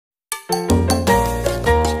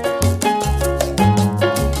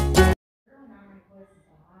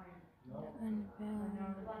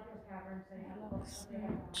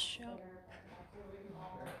shop.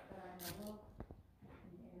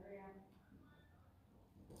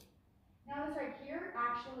 Now this right here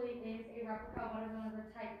actually is a replica of what is known as a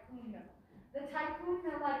tycoon mill. The tycoon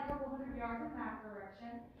mill had a couple hundred yards in that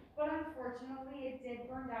direction, but unfortunately it did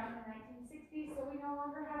burn down in the 1960s, so we no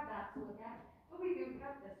longer have that to look at, but we do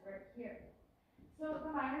have this right here. So what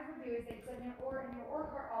the miners would do is they'd send their ore in their ore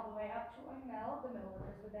cart all the way up to a mill. The mill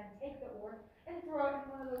workers would then take the ore and throw it in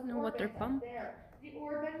one of those ore bins up there. The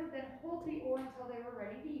ore bin would then hold the ore until they were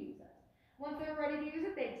ready to use it. Once they were ready to use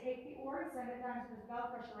it, they'd take the ore and send it down to this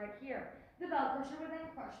bell crusher right here. The bell crusher would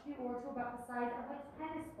then crush the ore to about the size of a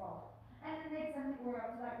tennis ball. And then they'd send the ore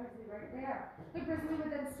out to that grizzly right there. The grizzly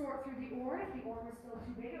would then sort through the ore, and if the ore was still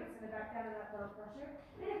too big, it would send it back down to that bell crusher.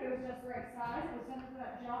 And if it was just the right size, it would send it to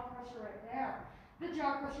that jaw crusher right there. The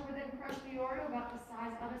jaw crusher would then crush the ore to about the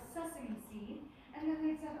size of a sesame seed, and then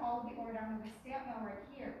they'd send all of the ore down to the stamp mill right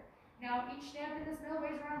here. Now, each stamp in this mill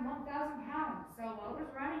weighs around 1,000 pounds, so while it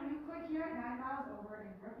was running, you could hear it 9 miles over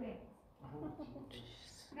in Brookings.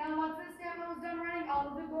 Now, once the stamp mill was done running,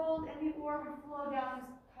 all of the gold and the ore would flow down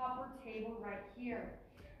this copper table right here.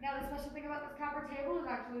 Now, the special thing about this copper table is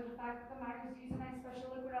actually the fact that the miners use a nice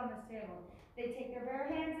special liquid on this table. They take their bare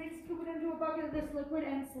hands, they scoop it into a bucket of this liquid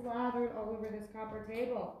and slather it all over this copper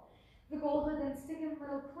table. The gold would then stick in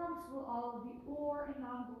little clumps while all of the ore and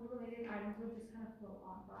non-gold related items would just kind of float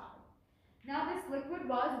on by. Now this liquid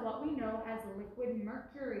was what we know as liquid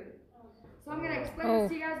mercury. So I'm going to explain this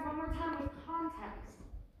to you guys one more time with context.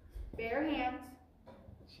 Bare hands,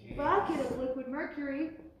 bucket of liquid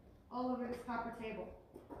mercury all over this copper table,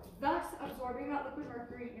 thus absorbing that liquid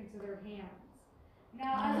mercury into their hands.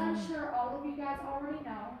 Now, as I'm sure all of you guys already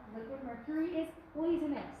know, liquid mercury is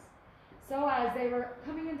poisonous. So as they were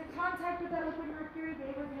coming into contact with that liquid mercury,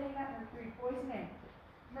 they were getting that mercury poisoning.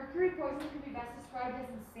 Mercury poisoning can be best described as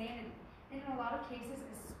insanity. In a lot of cases,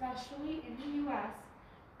 especially in the U.S.,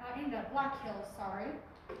 in the Black Hills,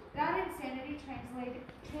 that insanity translated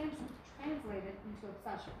into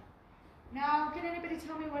obsession. Now, can anybody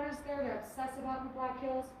tell me what is there to obsess about in the Black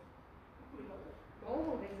Hills?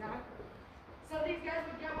 Gold, exactly. So these guys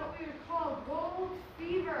would get what we would call gold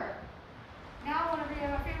fever. Now, whenever you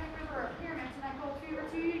have a family member or parent and that gold fever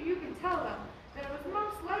to you, you can tell them that it was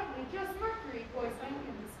most likely just mercury poisoning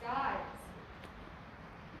in disguise.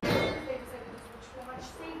 They decided this was a much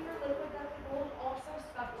safer liquid that the gold also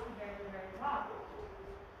stuck to very, very well.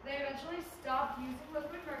 They eventually stopped using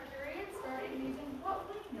liquid mercury and started using what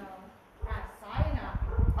we know as cyanide.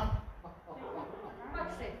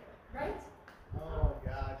 Much safer, right? Oh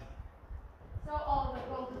God. So all of the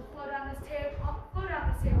gold would flow down this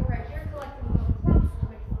table right here, collecting little clumps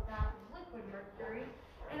with that liquid mercury,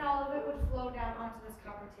 and all of it would flow down onto this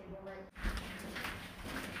copper table right here.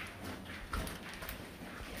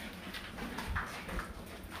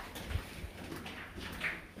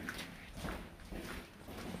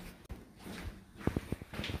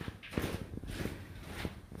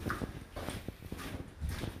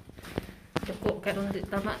 Kok karon di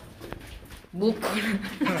tama. Buko.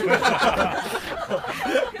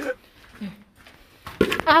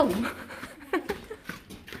 Ow!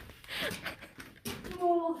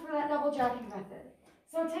 Mold for that double jacking method.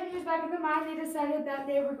 So 10 years back in the mine, they decided that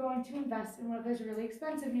they were going to invest in one of those really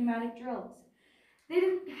expensive pneumatic drills. They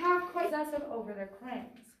didn't have quite possessive over their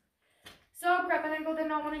claims. So Grepenenkel did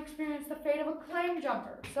not want to experience the fate of a claim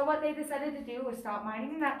jumper. So what they decided to do was stop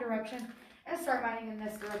mining in that direction and start mining in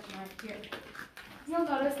this direction right here. You'll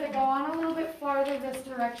notice they go on a little bit farther this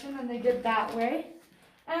direction than they did that way.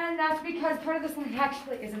 And that's because part of this land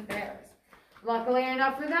actually isn't theirs. Luckily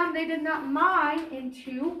enough for them, they did not mine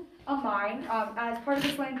into a mine, as part of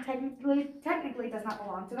this land technically does not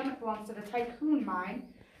belong to them. It belongs to the tycoon mine.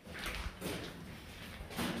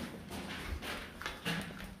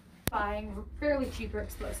 Buying fairly cheaper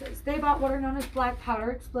explosives. They bought what are known as black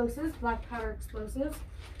powder explosives.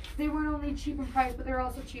 They weren't only cheap in price, but they're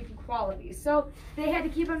also cheap in quality. So they had to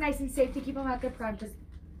keep them nice and safe to keep them at their prime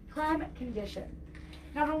condition.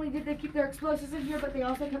 Not only did they keep their explosives in here, but they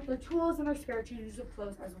also kept their tools and their spare changes of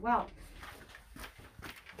clothes as well.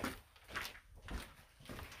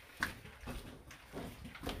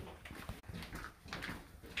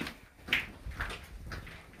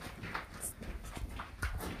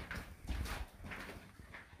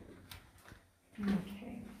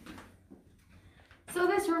 Okay. So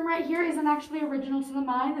this room right here isn't actually original to the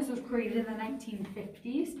mine. This was created in the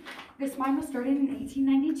 1950s. This mine was started in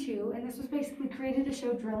 1892, and this was basically created to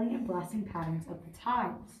show drilling and blasting patterns of the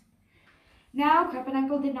times. Now,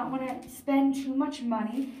 Grepenenkel did not want to spend too much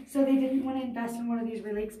money, so they didn't want to invest in one of these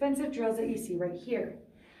really expensive drills that you see right here.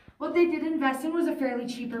 What they did invest in was a fairly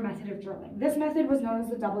cheaper method of drilling. This method was known as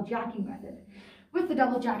the double jacking method. With the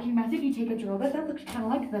double jacking method, you take a drill bit that looks kind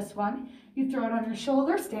of like this one. You throw it on your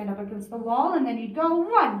shoulder, stand up against the wall, and then you'd go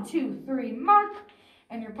 1, 2, 3, mark,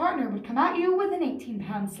 and your partner would come at you with an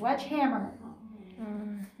 18-pound sledgehammer.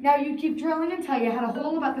 Now you'd keep drilling until you had a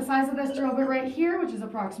hole about the size of this drill bit right here, which is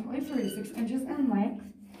approximately 3 to 6 inches in length.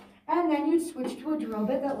 And then you'd switch to a drill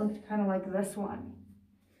bit that looked kind of like this one.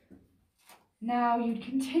 Now you'd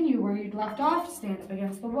continue where you'd left off, stand up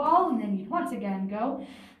against the wall, and then you'd once again go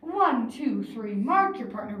 1, 2, 3, mark. Your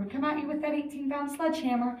partner would come at you with that 18-pound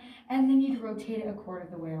sledgehammer, and then you'd rotate it a quarter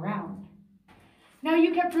of the way around. Now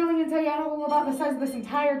you kept drilling until you had a hole about the size of this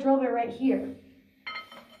entire drill bit right here.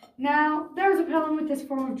 Now, there was a problem with this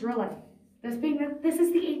form of drilling. This being that this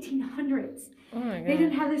is the 1800s. Oh my God. They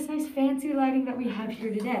didn't have this nice fancy lighting that we have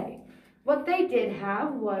here today. What they did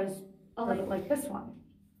have was a light like this one.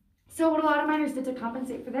 So what a lot of miners did to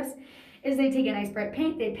compensate for this is they take a nice bright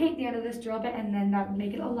paint, they paint the end of this drill bit, and then that would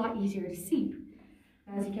make it a lot easier to see.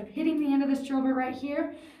 As you kept hitting the end of this drill bit right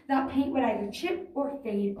here, that paint would either chip or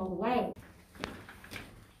fade away.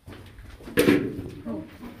 Oh.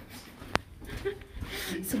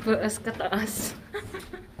 Super as kataas.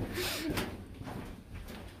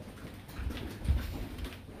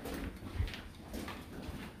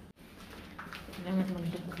 Kailangan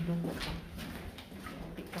magdugtog ka.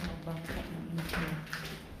 Hindi ka mabangka ng intro.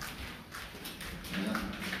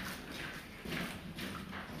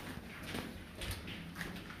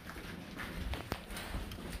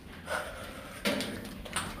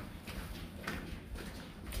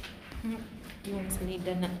 Yung mas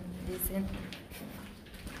nida na. Listen.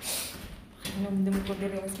 Namdam ko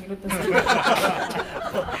din mas minuto sa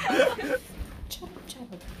chop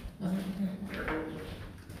chop.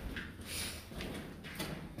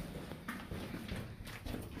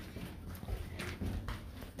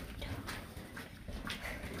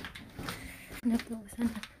 Nato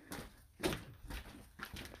sana.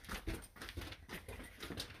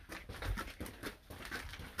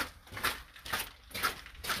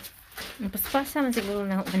 Napaspasa man siguro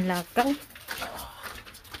na manlakaw.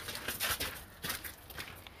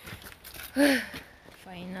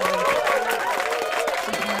 Final.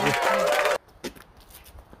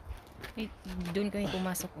 Wait, doon kami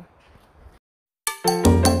pumasok ko.